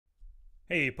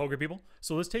Hey, poker people.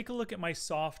 So let's take a look at my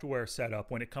software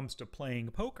setup when it comes to playing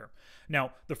poker.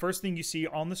 Now, the first thing you see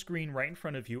on the screen right in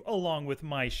front of you, along with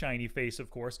my shiny face, of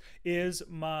course, is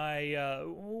my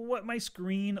what my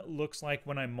screen looks like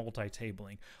when I'm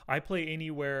multi-tabling. I play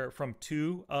anywhere from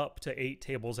 2 up to 8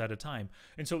 tables at a time.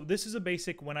 And so this is a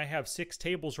basic when I have 6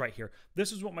 tables right here.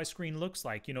 This is what my screen looks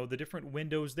like. You know, the different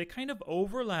windows, they kind of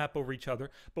overlap over each other,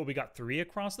 but we got 3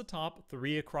 across the top,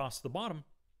 3 across the bottom.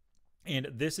 And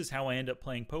this is how I end up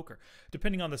playing poker.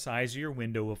 Depending on the size of your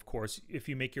window, of course, if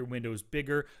you make your windows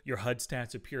bigger, your HUD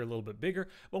stats appear a little bit bigger.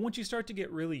 But once you start to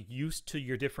get really used to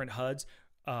your different HUDs,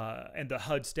 and the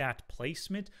HUD stat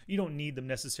placement, you don't need them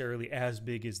necessarily as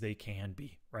big as they can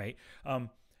be, right?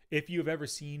 If you've ever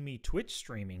seen me Twitch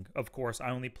streaming, of course,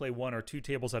 I only play 1 or 2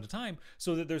 tables at a time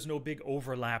so that there's no big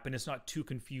overlap and it's not too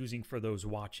confusing for those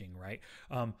watching, right?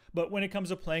 But when it comes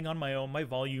to playing on my own, my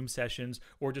volume sessions,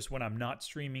 or just when I'm not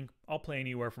streaming, I'll play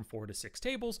anywhere from 4 to 6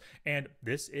 tables, and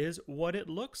this is what it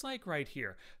looks like right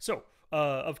here. So,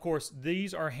 of course,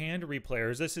 these are hand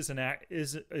replayers. This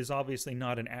is obviously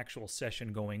not an actual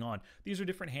session going on. These are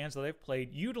different hands that I've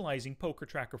played utilizing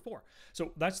PokerTracker 4.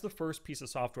 So that's the first piece of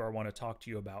software I want to talk to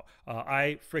you about.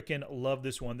 I freaking love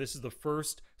this one. This is the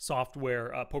first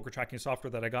software, poker tracking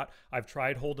software that I got. I've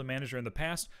tried Hold'em Manager in the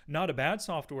past. Not a bad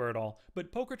software at all,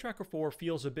 but PokerTracker 4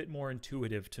 feels a bit more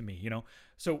intuitive to me, you know?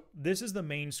 So this is the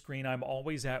main screen I'm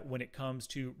always at when it comes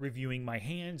to reviewing my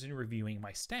hands and reviewing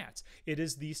my stats. It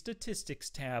is the statistics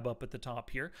tab up at the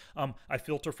top here. I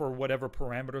filter for whatever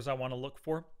parameters I want to look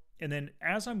for. And then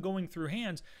as I'm going through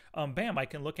hands, bam, I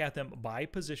can look at them by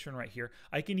position right here.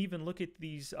 I can even look at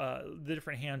these, the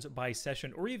different hands by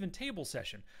session or even table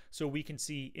session. So we can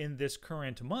see in this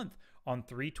current month on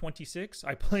 3/26,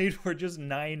 I played for just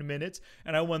 9 minutes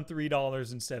and I won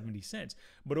 $3.70.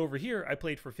 But over here, I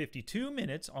played for 52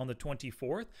 minutes on the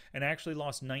 24th and actually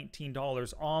lost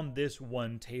 $19 on this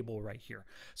one table right here.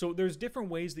 So there's different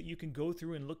ways that you can go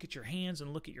through and look at your hands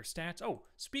and look at your stats. Oh,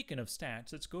 speaking of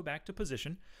stats, let's go back to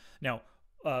position. Now,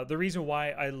 the reason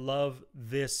why I love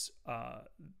this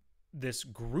this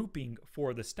grouping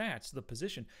for the stats, the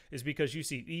position, is because you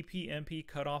see EP, MP,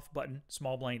 cutoff, button,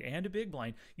 small blind, and a big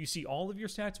blind. You see all of your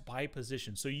stats by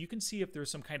position. So you can see if there's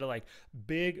some kind of like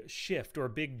big shift or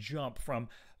big jump from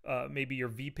maybe your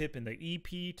VPIP in the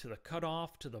EP to the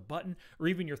cutoff to the button, or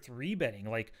even your 3-betting.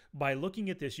 Like by looking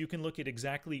at this, you can look at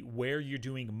exactly where you're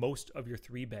doing most of your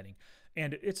 3-betting.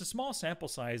 And it's a small sample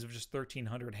size of just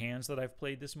 1,300 hands that I've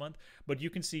played this month, but you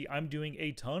can see I'm doing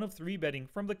a ton of 3-betting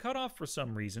from the cutoff for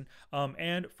some reason,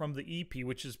 and from the EP,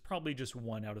 which is probably just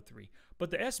 1 out of 3.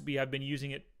 But the SB, I've been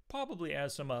using it probably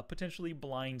as some potentially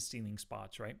blind stealing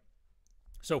spots, right?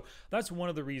 So that's one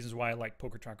of the reasons why I like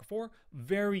PokerTracker 4.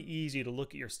 Very easy to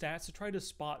look at your stats to try to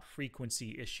spot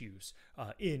frequency issues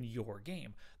in your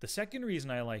game. The second reason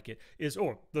I like it is,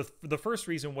 the first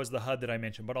reason was the HUD that I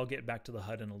mentioned, but I'll get back to the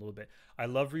HUD in a little bit. I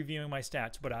love reviewing my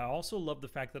stats, but I also love the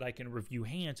fact that I can review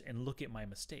hands and look at my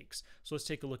mistakes. So let's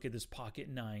take a look at this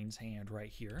pocket 9s hand right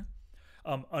here.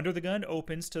 Under the gun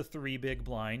opens to 3 big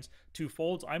blinds, 2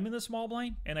 folds. I'm in the small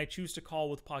blind and I choose to call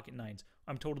with pocket 9s.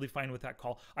 I'm totally fine with that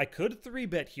call. I could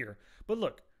 3-bet here, but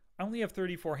look, I only have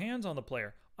 34 hands on the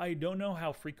player. I don't know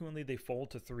how frequently they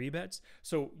fold to 3-bets.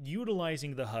 So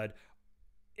utilizing the HUD,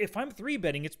 if I'm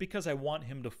 3-betting, it's because I want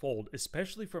him to fold,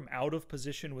 especially from out of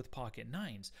position with pocket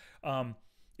 9s.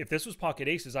 If this was pocket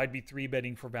aces, I'd be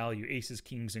 3-betting for value, aces,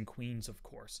 kings, and queens, of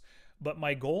course. But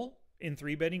my goal in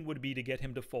 3-betting would be to get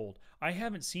him to fold. I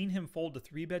haven't seen him fold to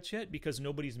 3-bets yet because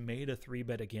nobody's made a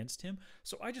 3-bet against him.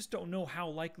 So I just don't know how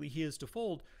likely he is to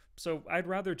fold. So I'd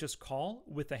rather just call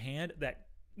with a hand that,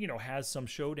 you know, has some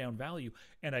showdown value,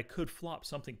 and I could flop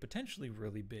something potentially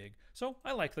really big. So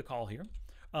I like the call here.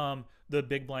 The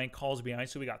big blind calls behind,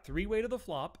 so we got 3-way to the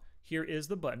flop. Here is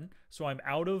the button, so I'm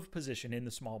out of position in the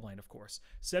small blind, of course.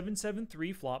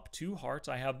 7-7-3 flop, 2 hearts.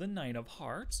 I have the 9 of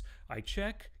hearts. I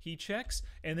check, he checks,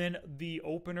 and then the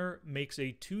opener makes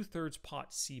a 2/3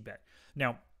 pot c-bet.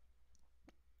 Now,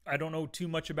 I don't know too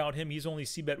much about him. He's only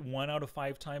c-bet 1 out of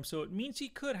 5 times, so it means he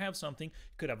could have something.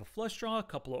 He could have a flush draw, a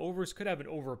couple of overs, could have an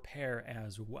overpair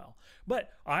as well.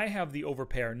 But I have the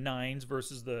overpair 9s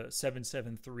versus the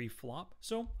 7-7-3 flop,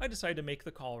 so I decided to make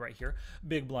the call right here.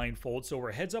 Big blind fold, so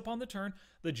we're heads up on the turn,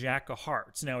 the jack of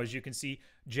hearts. Now, as you can see,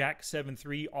 jack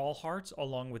 7-3 all hearts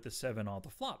along with the 7 on the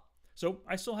flop. So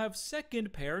I still have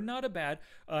second pair, not a bad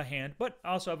hand, but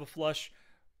I also have a flush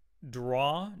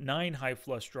draw, 9 high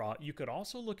flush draw. You could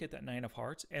also look at that 9 of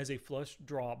hearts as a flush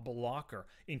draw blocker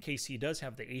in case he does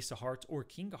have the ace of hearts or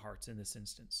king of hearts in this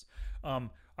instance.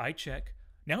 I check.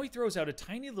 Now he throws out a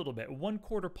tiny little bet,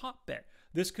 1/4 pot bet.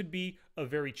 This could be a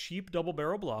very cheap double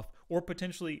barrel bluff, or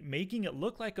potentially making it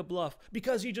look like a bluff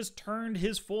because he just turned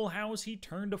his full house, he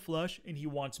turned a flush, and he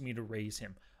wants me to raise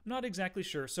him. I'm not exactly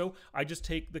sure, so I just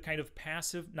take the kind of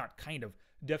passive, not kind of,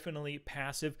 definitely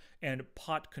passive and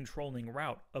pot controlling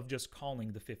route of just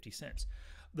calling the 50 cents.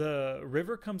 The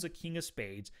river comes a king of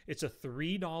spades. It's a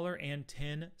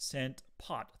 $3.10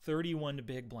 pot, 31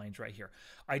 big blinds right here.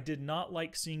 I did not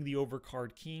like seeing the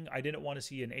overcard king. I didn't want to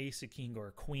see an ace, a king, or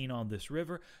a queen on this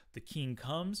river. The king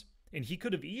comes, and he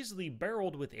could have easily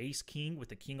barreled with ace king, with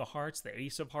the king of hearts, the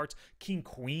ace of hearts. King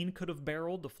queen could have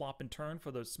barreled the flop and turn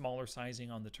for the smaller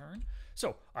sizing on the turn.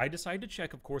 So I decided to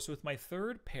check, of course, with my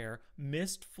third pair,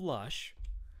 missed flush,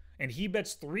 and he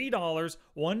bets $3,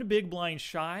 one big blind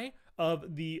shy of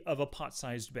a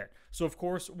pot-sized bet. So of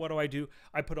course, what do?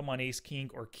 I put him on ace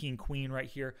king or king queen right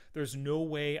here. There's no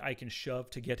way I can shove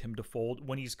to get him to fold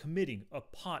when he's committing a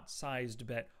pot-sized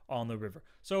bet on the river.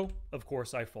 So of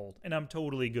course I fold, and I'm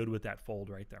totally good with that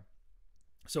fold right there.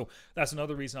 So that's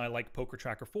another reason I like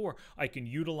PokerTracker 4. I can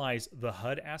utilize the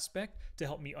HUD aspect to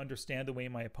help me understand the way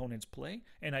my opponents play,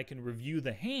 and I can review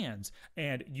the hands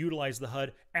and utilize the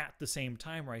HUD at the same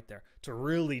time right there to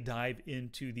really dive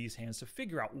into these hands to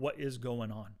figure out what is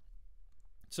going on.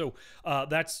 So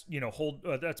that's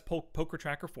that's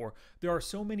PokerTracker 4. There are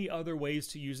so many other ways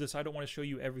to use this. I don't want to show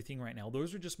you everything right now.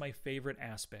 Those are just my favorite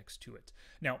aspects to it.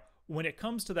 Now, when it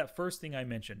comes to that first thing I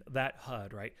mentioned, that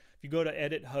HUD, right? If you go to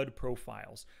Edit HUD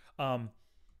Profiles,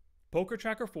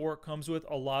 PokerTracker 4 comes with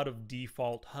a lot of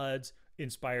default HUDs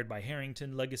inspired by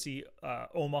Harrington, Legacy,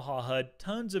 Omaha HUD,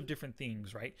 tons of different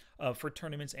things, right? For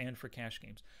tournaments and for cash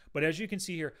games. But as you can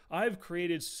see here, I've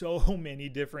created so many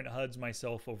different HUDs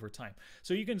myself over time.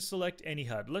 So you can select any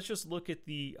HUD. Let's just look at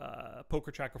the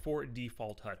PokerTracker 4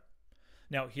 default HUD.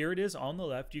 Now here it is on the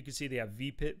left. You can see they have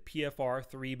VPIT, PFR,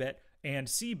 3-bet, and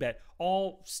C-bet,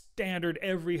 all standard.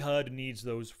 Every HUD needs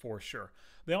those for sure.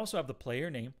 They also have the player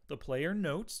name, the player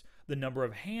notes, the number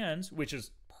of hands, which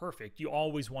is perfect. You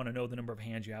always want to know the number of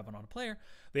hands you have on a player.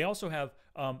 They also have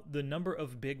the number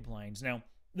of big blinds. Now,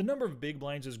 the number of big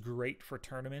blinds is great for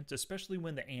tournaments, especially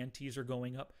when the antes are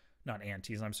going up. Not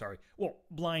antes, I'm sorry. Well,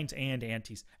 blinds and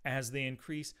antes. As they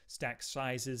increase, stack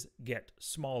sizes get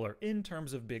smaller in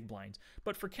terms of big blinds.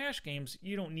 But for cash games,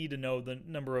 you don't need to know the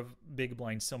number of big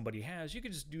blinds somebody has. You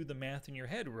can just do the math in your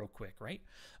head real quick, right?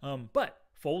 But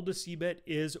fold to c-bet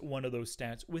is one of those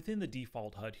stats within the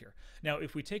default HUD here. Now,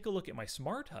 if we take a look at my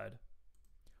smart HUD,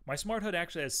 my smart HUD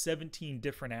actually has 17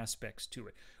 different aspects to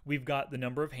it. We've got the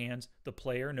number of hands, the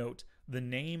player note, the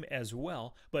name as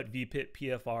well, but VPIT,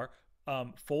 PFR,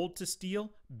 fold to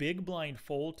steal, big blind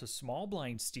fold to small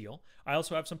blind steal. I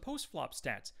also have some post-flop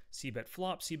stats, c-bet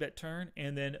flop, c-bet turn,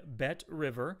 and then bet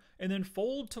river, and then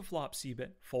fold to flop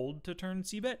c-bet, fold to turn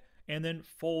c-bet, and then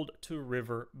fold to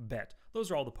river bet.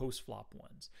 Those are all the post-flop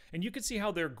ones. And you can see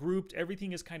how they're grouped.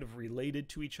 Everything is kind of related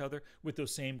to each other with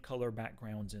those same color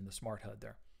backgrounds in the smart HUD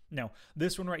there. Now,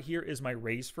 this one right here is my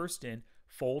raise first in,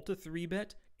 fold to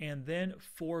 3-bet, and then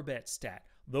 4-bet stat.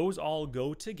 Those all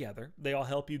go together. They all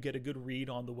help you get a good read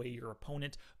on the way your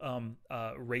opponent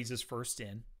raises first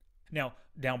in. Now,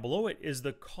 down below it is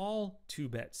the call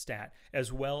 2-bet stat,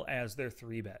 as well as their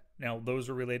 3-bet. Now, those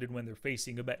are related when they're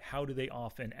facing a bet. How do they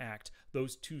often act?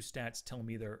 Those two stats tell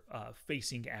me their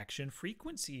facing action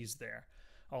frequencies there.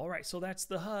 All right, so that's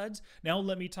the HUDs. Now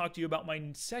let me talk to you about my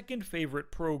second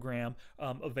favorite program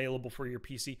available for your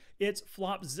PC. It's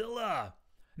FlopZilla.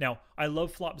 Now, I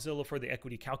love FlopZilla for the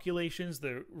equity calculations,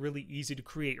 the really easy to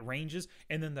create ranges,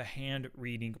 and then the hand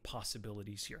reading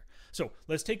possibilities here. So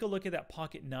let's take a look at that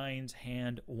pocket nines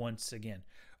hand once again.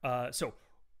 So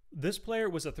this player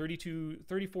was a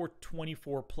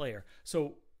 34-24 player.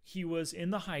 So he was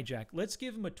in the hijack. Let's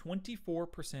give him a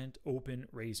 24% open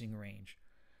raising range.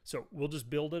 So we'll just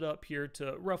build it up here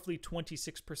to roughly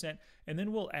 26%, and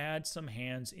then we'll add some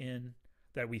hands in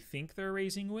that we think they're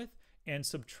raising with, and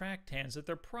subtract hands that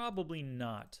they're probably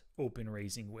not open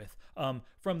raising with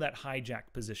from that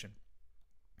hijack position.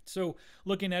 So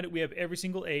looking at it, we have every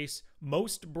single ace,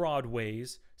 most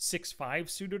broadways, 6-5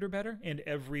 suited or better, and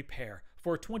every pair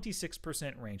for a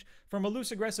 26% range. From a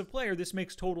loose aggressive player, this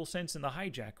makes total sense in the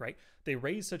hijack, right? They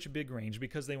raise such a big range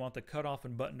because they want the cutoff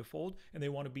and button to fold, and they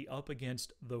want to be up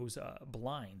against those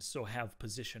blinds, so have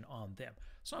position on them.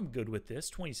 So I'm good with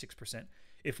this, 26%.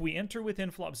 If we enter within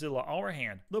FlopZilla our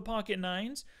hand, the pocket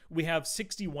nines, we have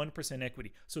 61%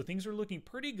 equity. So things are looking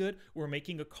pretty good. We're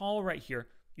making a call right here.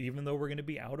 Even though we're going to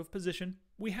be out of position,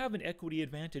 we have an equity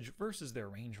advantage versus their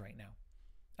range right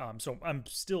now. So I'm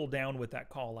still down with that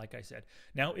call, like I said.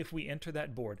 Now, if we enter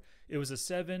that board, it was a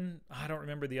 7. I don't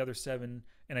remember the other 7.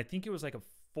 And I think it was like a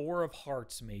 4 of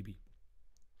hearts, maybe.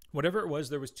 Whatever it was,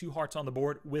 there was 2 hearts on the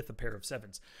board with a pair of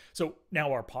 7s. So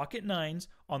now our pocket 9s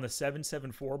on the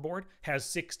 7-7-4 board has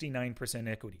 69%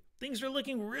 equity. Things are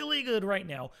looking really good right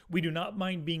now. We do not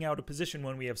mind being out of position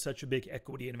when we have such a big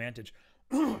equity advantage.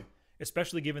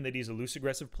 Especially given that he's a loose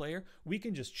aggressive player, we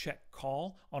can just check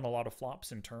call on a lot of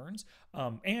flops and turns,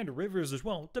 and rivers as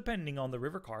well, depending on the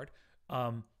river card.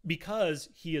 Because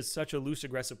he is such a loose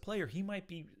aggressive player, he might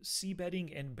be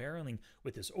c-betting and barreling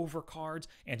with his overcards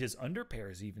and his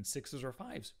underpairs, even 6s or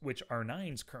 5s, which our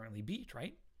 9s currently beat,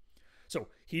 right? So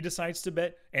he decides to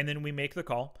bet, and then we make the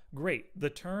call. Great. The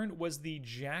turn was the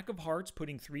Jack of Hearts,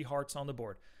 putting 3 hearts on the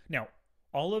board. Now,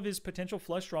 all of his potential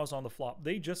flush draws on the flop,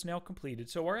 they just now completed,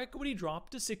 so our equity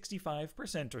dropped to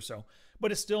 65% or so.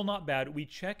 But it's still not bad. We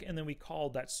check and then we call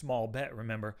that small bet,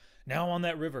 remember. Now on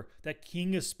that river, that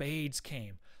king of spades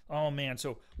came. Oh man,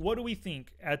 so what do we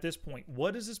think at this point?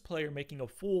 What is this player making a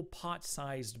full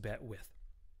pot-sized bet with?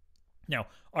 Now,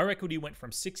 our equity went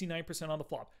from 69% on the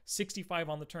flop, 65%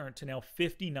 on the turn, to now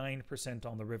 59%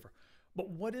 on the river. But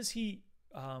what is he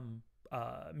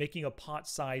making a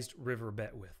pot-sized river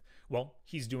bet with? Well,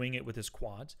 he's doing it with his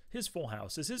quads, his full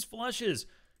houses, his flushes.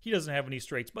 He doesn't have any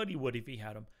straights, but he would if he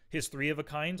had them. His 3 of a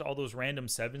kinds, all those random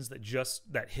 7s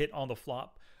that hit on the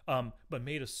flop, but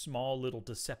made a small little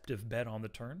deceptive bet on the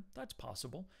turn. That's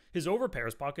possible. His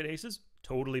overpairs, pocket aces,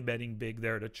 totally betting big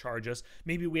there to charge us.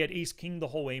 Maybe we had ace king the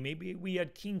whole way. Maybe we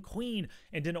had king queen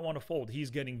and didn't want to fold.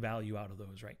 He's getting value out of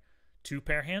those, right? 2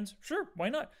 pair hands? Sure, why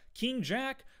not? King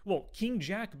jack? Well, king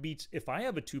jack beats, if I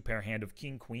have a 2 pair hand of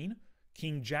king queen,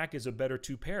 king jack is a better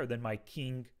 2 pair than my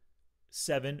king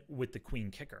 7 with the queen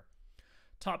kicker.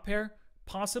 Top pair,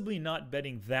 possibly not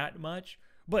betting that much,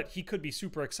 but he could be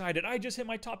super excited. I just hit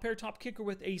my top pair, top kicker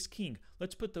with ace king.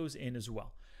 Let's put those in as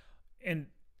well. And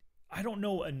I don't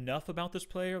know enough about this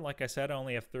player. Like I said, I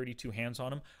only have 32 hands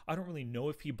on him. I don't really know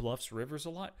if he bluffs rivers a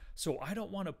lot, so I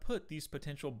don't want to put these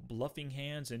potential bluffing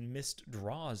hands and missed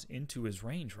draws into his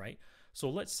range, right? So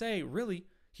let's say, really,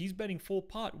 he's betting full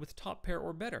pot with top pair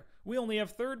or better. We only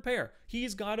have 3rd pair.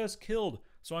 He's got us killed.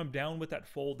 So I'm down with that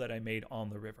fold that I made on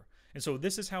the river. And so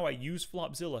this is how I use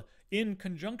FlopZilla in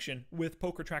conjunction with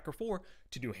PokerTracker 4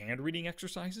 to do hand reading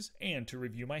exercises and to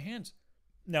review my hands.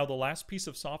 Now, the last piece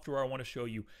of software I want to show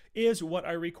you is what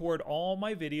I record all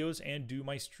my videos and do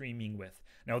my streaming with.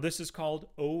 Now, this is called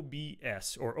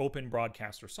OBS, or Open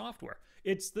Broadcaster Software.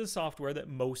 It's the software that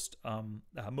most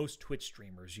Twitch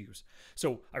streamers use.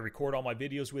 So I record all my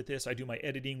videos with this. I do my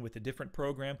editing with a different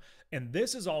program. And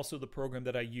this is also the program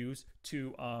that I use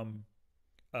to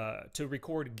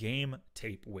record game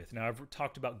tape with. Now, I've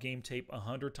talked about game tape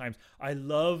 100 times. I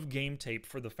love game tape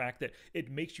for the fact that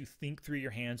it makes you think through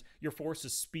your hands. You're forced to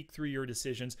speak through your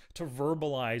decisions, to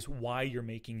verbalize why you're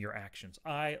making your actions.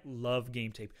 I love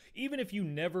game tape. Even if you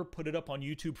never put it up on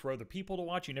YouTube for other people to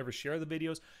watch, you never share the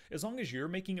videos, as long as you're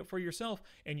making it for yourself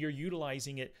and you're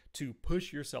utilizing it to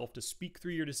push yourself to speak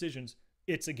through your decisions,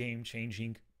 it's a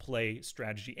game-changing play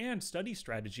strategy and study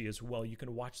strategy as well. You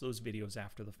can watch those videos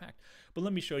after the fact. But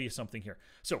let me show you something here.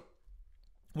 So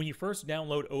when you first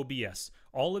download OBS,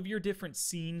 all of your different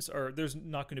scenes there's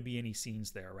not going to be any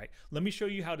scenes there, right? Let me show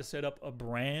you how to set up a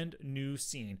brand new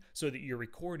scene so that you're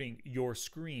recording your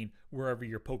screen wherever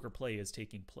your poker play is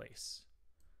taking place.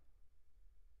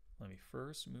 Let me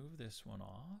first move this one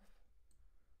off.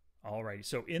 Alrighty,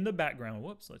 so in the background,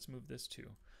 whoops, let's move this too.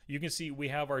 You can see we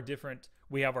have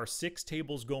our 6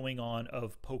 tables going on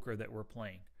of poker that we're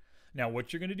playing. Now,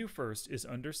 what you're going to do first is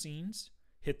under scenes,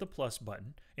 hit the plus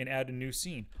button, and add a new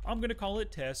scene. I'm going to call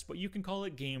it test, but you can call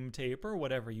it game tape or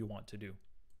whatever you want to do.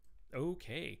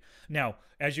 Okay. Now,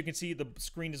 as you can see, the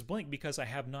screen is blank because I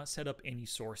have not set up any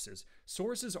sources.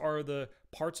 Sources are the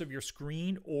parts of your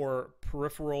screen or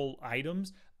peripheral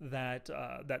items that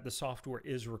the software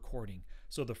is recording.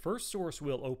 So the first source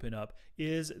we'll open up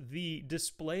is the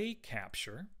display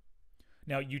capture.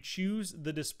 Now, you choose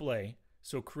the display,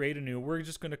 so create a new. We're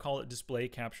just going to call it display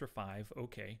capture 5.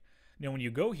 Okay. Now, when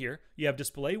you go here, you have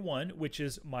display 1, which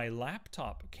is my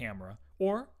laptop camera,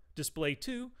 or display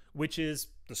 2, which is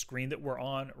the screen that we're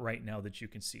on right now that you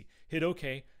can see. Hit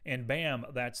OK, and bam,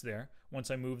 that's there.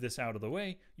 Once I move this out of the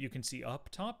way, you can see up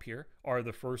top here are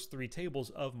the first 3 tables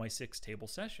of my 6-table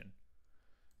session.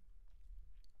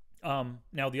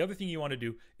 Now, the other thing you want to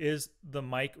do is the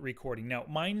mic recording. Now,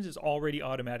 mine is already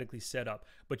automatically set up,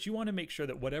 but you want to make sure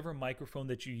that whatever microphone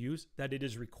that you use, that it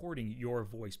is recording your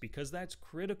voice, because that's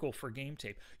critical for game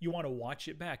tape. You want to watch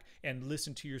it back and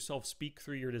listen to yourself speak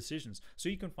through your decisions so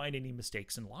you can find any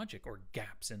mistakes in logic or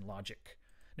gaps in logic.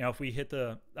 Now, if we hit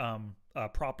the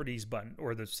properties button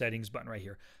or the settings button right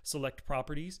here, select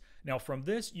properties. Now from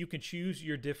this, you can choose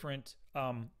your different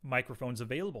microphones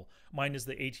available. Mine is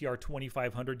the ATR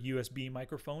 2500 USB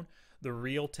microphone. The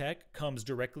Realtek comes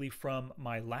directly from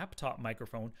my laptop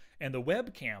microphone, and the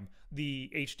webcam, the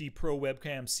HD Pro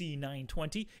Webcam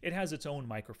C920, it has its own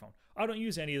microphone. I don't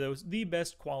use any of those. The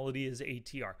best quality is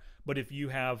ATR. But if you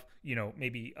have, you know,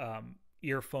 maybe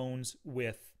earphones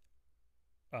with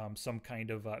some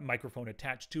kind of microphone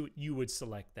attached to it, you would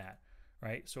select that.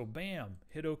 Right, so bam,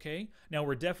 hit OK. Now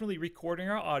we're definitely recording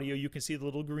our audio. You can see the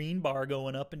little green bar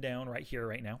going up and down right here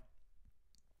right now.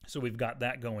 So we've got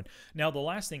that going. Now the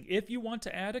last thing, if you want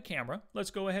to add a camera,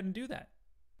 let's go ahead and do that.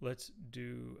 Let's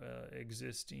do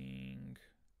existing,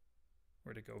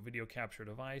 where'd it go? Video capture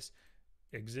device,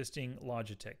 existing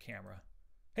Logitech camera.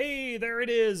 Hey, there it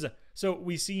is. So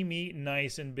we see me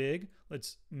nice and big.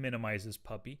 Let's minimize this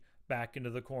puppy. Back into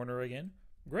the corner again.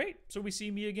 Great, so we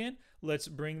see me again. Let's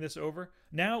bring this over.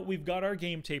 Now we've got our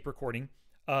game tape recording.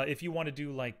 If you want to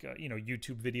do like, you know,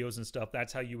 YouTube videos and stuff,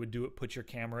 that's how you would do it. Put your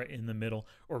camera in the middle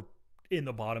or in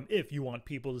the bottom if you want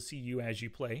people to see you as you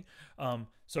play.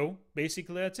 So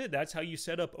basically that's it. That's how you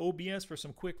set up OBS for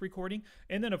some quick recording.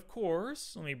 And then of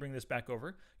course, let me bring this back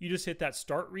over. You just hit that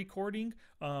start recording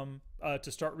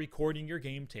to start recording your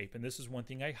game tape. And this is one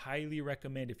thing I highly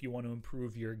recommend if you want to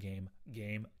improve your game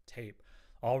tape.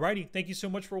 Alrighty, thank you so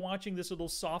much for watching this little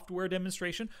software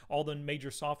demonstration, all the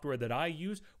major software that I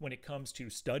use when it comes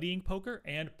to studying poker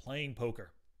and playing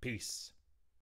poker. Peace.